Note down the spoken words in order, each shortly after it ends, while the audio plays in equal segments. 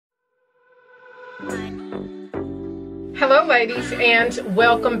Hello ladies, and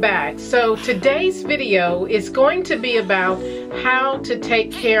welcome back. So today's video is going to be about how to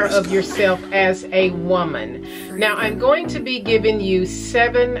take care of yourself as a woman. Now I'm going to be giving you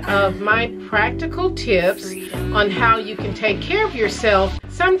 7 of my practical tips on how you can take care of yourself.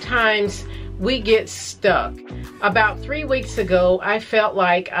 Sometimes we get stuck. About 3 weeks ago, I felt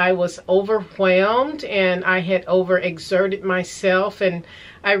like I was overwhelmed and I had overexerted myself, and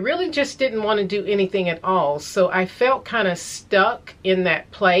I really just didn't want to do anything at all. So I felt kind of stuck in that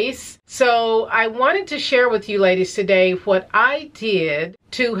place. So I wanted to share with you ladies today what I did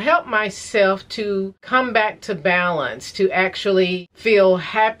to help myself to come back to balance, to actually feel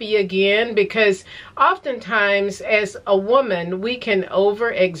happy again, because oftentimes as a woman, we can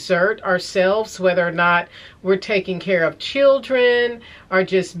overexert ourselves, whether or not we're taking care of children or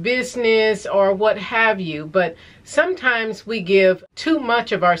just business or what have you. But sometimes we give too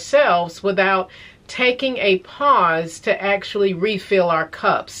much of ourselves without taking a pause to actually refill our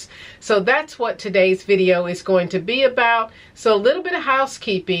cups. So that's what today's video is going to be about. So a little bit of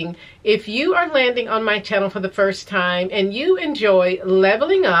housekeeping. If you are landing on my channel for the first time and you enjoy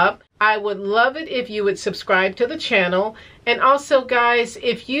leveling up, I would love it if you would subscribe to the channel. And also guys,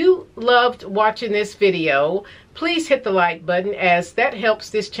 if you loved watching this video, please hit the like button, as that helps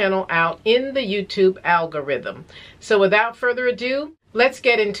this channel out in the YouTube algorithm. So without further ado, let's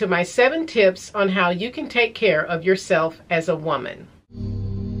get into my 7 tips on how you can take care of yourself as a woman.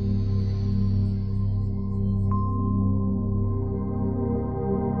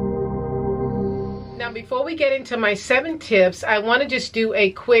 Now, before we get into my 7 tips, I want to just do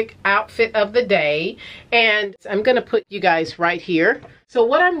a quick outfit of the day, and I'm going to put you guys right here. So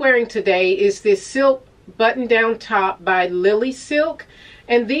what I'm wearing today is this silk button-down top by Lily Silk,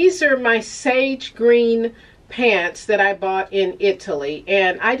 and these are my sage green pants that I bought in Italy.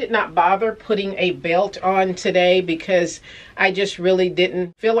 And I did not bother putting a belt on today because I just really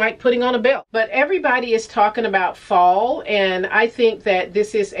didn't feel like putting on a belt. But everybody is talking about fall, and I think that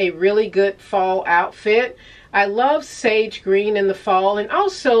this is a really good fall outfit. I love sage green in the fall, and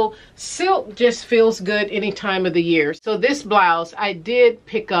also silk just feels good any time of the year. So this blouse I did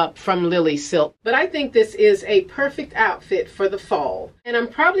pick up from Lily Silk, but I think this is a perfect outfit for the fall. And I'm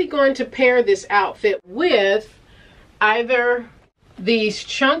probably going to pair this outfit with either these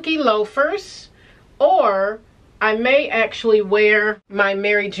chunky loafers, or I may actually wear my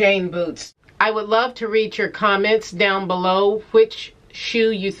Mary Jane boots. I would love to read your comments down below which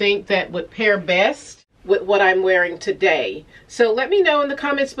shoe you think that would pair best with what I'm wearing today. So let me know in the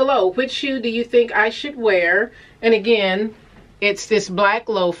comments below, which shoe do you think I should wear? And again, it's this black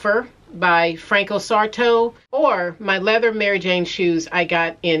loafer by Franco Sarto, or my leather Mary Jane shoes I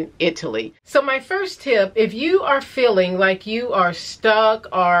got in Italy. So my first tip, if you are feeling like you are stuck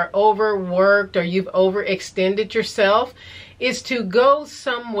or overworked or you've overextended yourself, is to go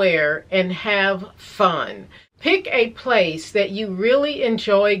somewhere and have fun. Pick a place that you really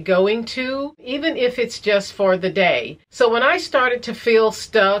enjoy going to, even if it's just for the day. So when I started to feel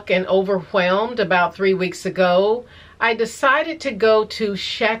stuck and overwhelmed about 3 weeks ago, I decided to go to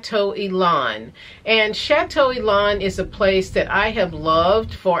Chateau Elan. And Chateau Elan is a place that I have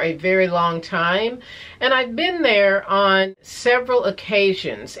loved for a very long time. And I've been there on several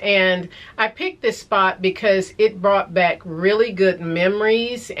occasions. And I picked this spot because it brought back really good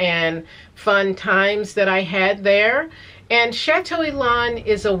memories and fun times that I had there. And Chateau Elan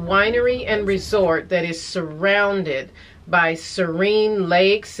is a winery and resort that is surrounded by serene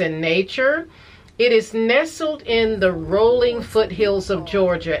lakes and nature. It is nestled in the rolling foothills of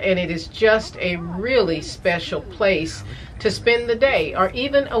Georgia, and it is just a really special place to spend the day, or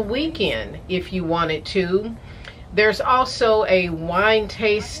even a weekend if you wanted to. There's also a wine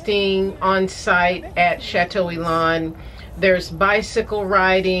tasting on site at Chateau Elan. There's bicycle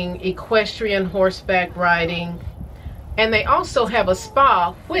riding, equestrian horseback riding, and they also have a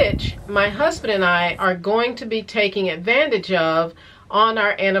spa, which my husband and I are going to be taking advantage of on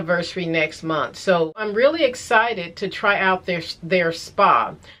our anniversary next month. So I'm really excited to try out their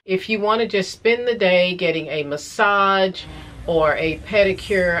spa. If you want to just spend the day getting a massage or a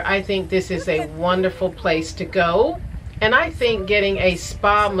pedicure, I think this is a wonderful place to go. And I think getting a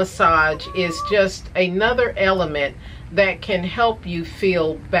spa massage is just another element that can help you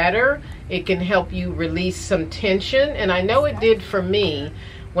feel better. It can help you release some tension, and I know it did for me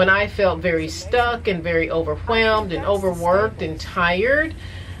when I felt very stuck and very overwhelmed and overworked and tired.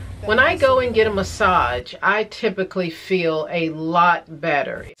 When I go and get a massage, I typically feel a lot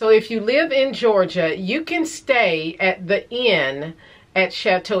better. So if you live in Georgia, you can stay at the Inn at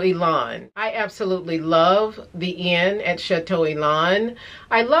Chateau Elan. I absolutely love the inn at Chateau Elan.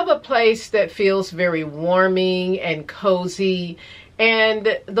 I love a place that feels very warming and cozy,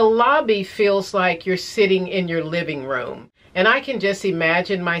 and the lobby feels like you're sitting in your living room. And I can just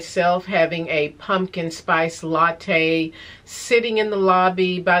imagine myself having a pumpkin spice latte, sitting in the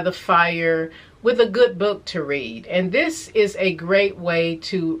lobby by the fire with a good book to read. And this is a great way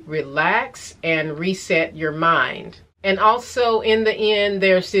to relax and reset your mind. And also in the inn,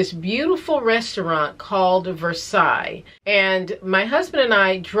 there's this beautiful restaurant called Versailles. And my husband and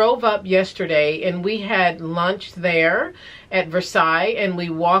I drove up yesterday and we had lunch there at Versailles, and we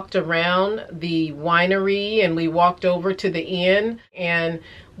walked around the winery and we walked over to the inn and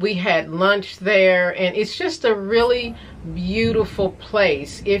we had lunch there. And it's just a really beautiful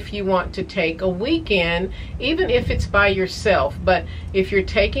place if you want to take a weekend, even if it's by yourself. But if you're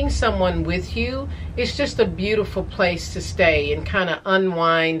taking someone with you, it's just a beautiful place to stay and kind of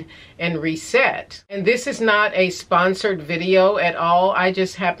unwind and reset. And this is not a sponsored video at all. I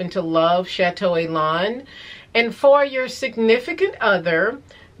just happen to love Chateau Elan. And for your significant other,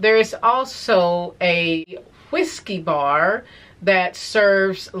 there is also a whiskey bar that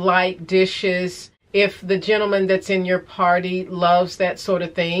serves light dishes if the gentleman that's in your party loves that sort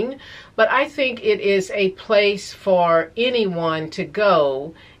of thing. But I think it is a place for anyone to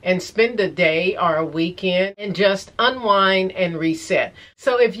go and spend a day or a weekend and just unwind and reset.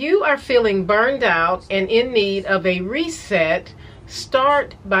 So if you are feeling burned out and in need of a reset,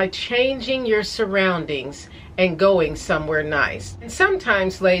 start by changing your surroundings and going somewhere nice. And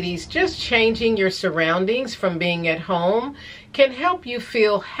sometimes, ladies, just changing your surroundings from being at home can help you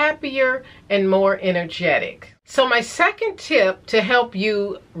feel happier and more energetic. So my second tip to help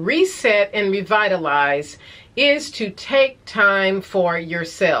you reset and revitalize is to take time for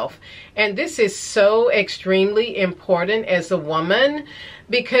yourself. And this is so extremely important as a woman,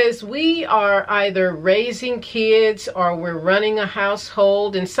 because we are either raising kids or we're running a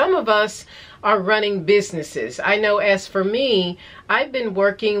household, and some of us are running businesses. I know as for me, I've been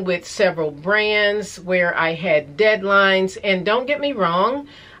working with several brands where I had deadlines, and don't get me wrong,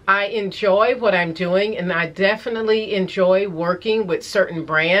 I enjoy what I'm doing and I definitely enjoy working with certain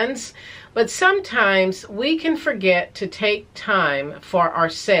brands, but sometimes we can forget to take time for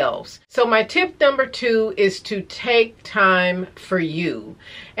ourselves. So my tip number 2 is to take time for you.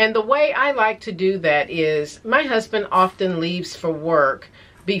 And the way I like to do that is my husband often leaves for work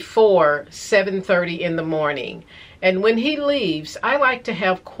before 7:30 in the morning. And when he leaves, I like to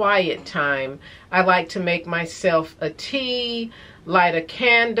have quiet time. I like to make myself a tea, light a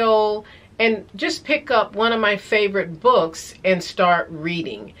candle, and just pick up one of my favorite books and start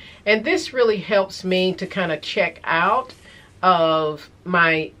reading. And this really helps me to kind of check out of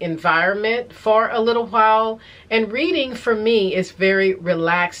my environment for a little while. And reading for me is very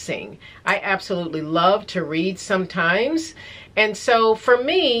relaxing. I absolutely love to read sometimes. And so for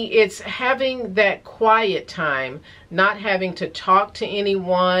me, it's having that quiet time, not having to talk to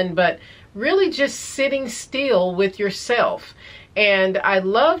anyone, but really just sitting still with yourself. And I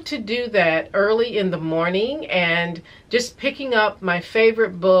love to do that early in the morning and just picking up my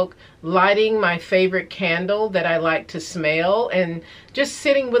favorite book, lighting my favorite candle that I like to smell, and just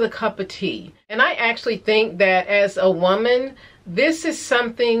sitting with a cup of tea. And I actually think that as a woman, this is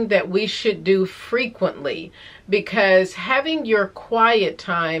something that we should do frequently, because having your quiet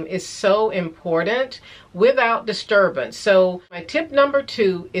time is so important without disturbance. So my tip number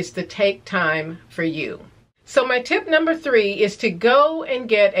 2 is to take time for you. So my tip number 3 is to go and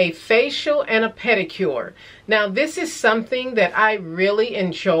get a facial and a pedicure. Now this is something that I really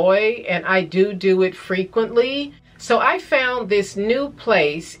enjoy and I do it frequently. So I found this new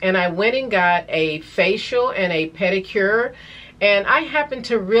place and I went and got a facial and a pedicure, and I happen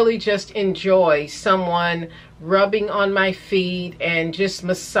to really just enjoy someone rubbing on my feet and just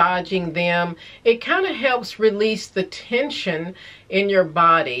massaging them. It kind of helps release the tension in your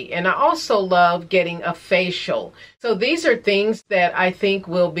body. And I also love getting a facial. So these are things that I think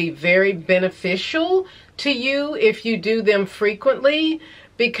will be very beneficial to you if you do them frequently,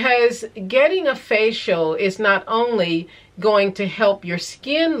 because getting a facial is not only going to help your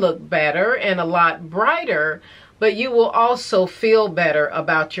skin look better and a lot brighter, but you will also feel better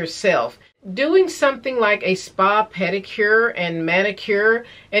about yourself. Doing something like a spa pedicure and manicure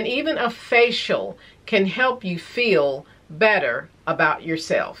and even a facial can help you feel better about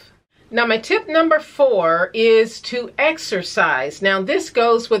yourself. Now my tip number 4 is to exercise. Now this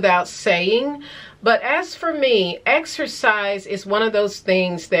goes without saying, but as for me, exercise is one of those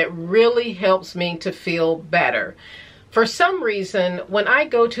things that really helps me to feel better. For some reason, when I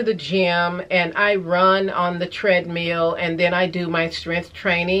go to the gym and I run on the treadmill and then I do my strength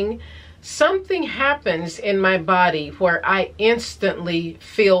training, something happens in my body where I instantly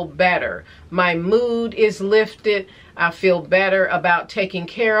feel better. My mood is lifted. I feel better about taking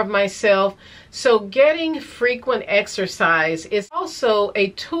care of myself. So getting frequent exercise is also a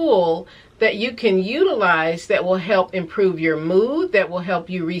tool that you can utilize that will help improve your mood, that will help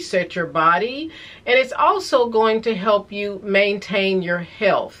you reset your body, and it's also going to help you maintain your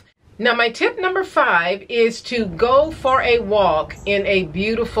health. Now, my tip number 5 is to go for a walk in a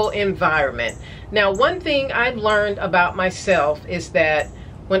beautiful environment. Now, one thing I've learned about myself is that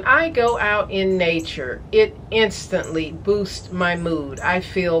when I go out in nature, it instantly boosts my mood. I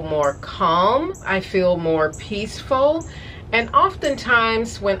feel more calm, I feel more peaceful. And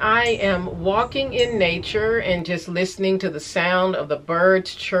oftentimes when I am walking in nature and just listening to the sound of the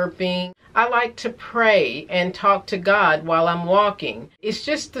birds chirping, I like to pray and talk to God while I'm walking. It's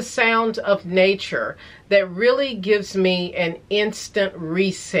just the sound of nature that really gives me an instant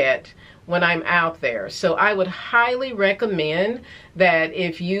reset when I'm out there. So I would highly recommend that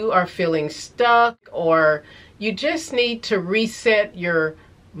if you are feeling stuck or you just need to reset your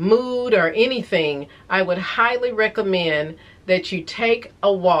mood or anything, I would highly recommend that you take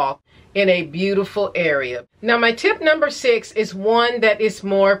a walk in a beautiful area. Now, my tip number 6 is one that is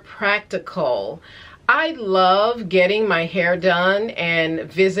more practical. I love getting my hair done and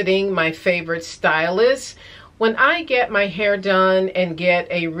visiting my favorite stylists. When I get my hair done and get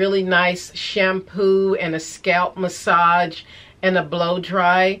a really nice shampoo and a scalp massage and a blow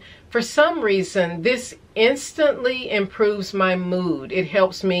dry, for some reason, this instantly improves my mood. It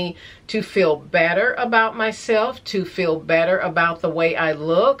helps me to feel better about myself, to feel better about the way I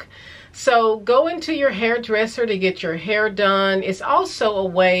look. So going to your hairdresser to get your hair done is also a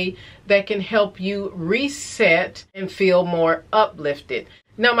way that can help you reset and feel more uplifted.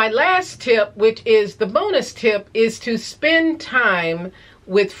 Now, my last tip, which is the bonus tip, is to spend time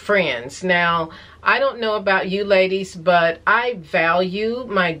with friends. Now, I don't know about you ladies, but I value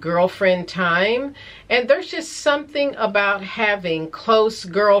my girlfriend time, and there's just something about having close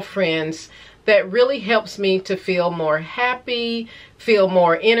girlfriends that really helps me to feel more happy, feel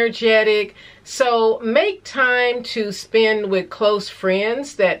more energetic. So make time to spend with close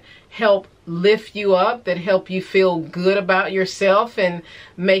friends that help lift you up, that help you feel good about yourself and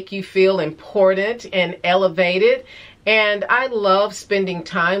make you feel important and elevated. And I love spending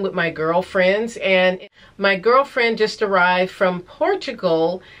time with my girlfriends, and my girlfriend just arrived from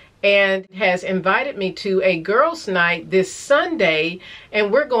Portugal and has invited me to a girls' night this Sunday,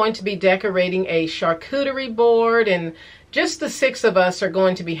 and we're going to be decorating a charcuterie board, and just the 6 of us are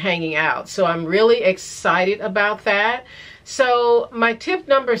going to be hanging out. So I'm really excited about that. So my tip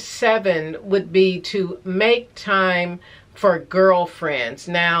number 7 would be to make time for girlfriends.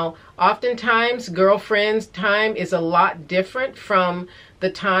 Now, oftentimes girlfriends' time is a lot different from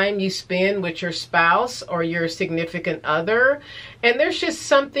the time you spend with your spouse or your significant other. And there's just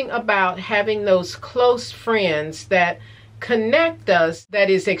something about having those close friends that connect us that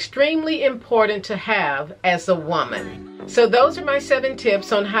is extremely important to have as a woman. So those are my 7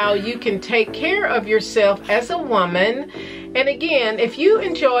 tips on how you can take care of yourself as a woman. And again, if you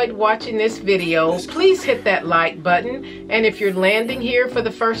enjoyed watching this video, please hit that like button. And if you're landing here for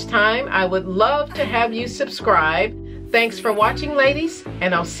the first time, I would love to have you subscribe. Thanks for watching, ladies,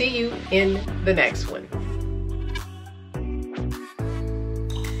 and I'll see you in the next one.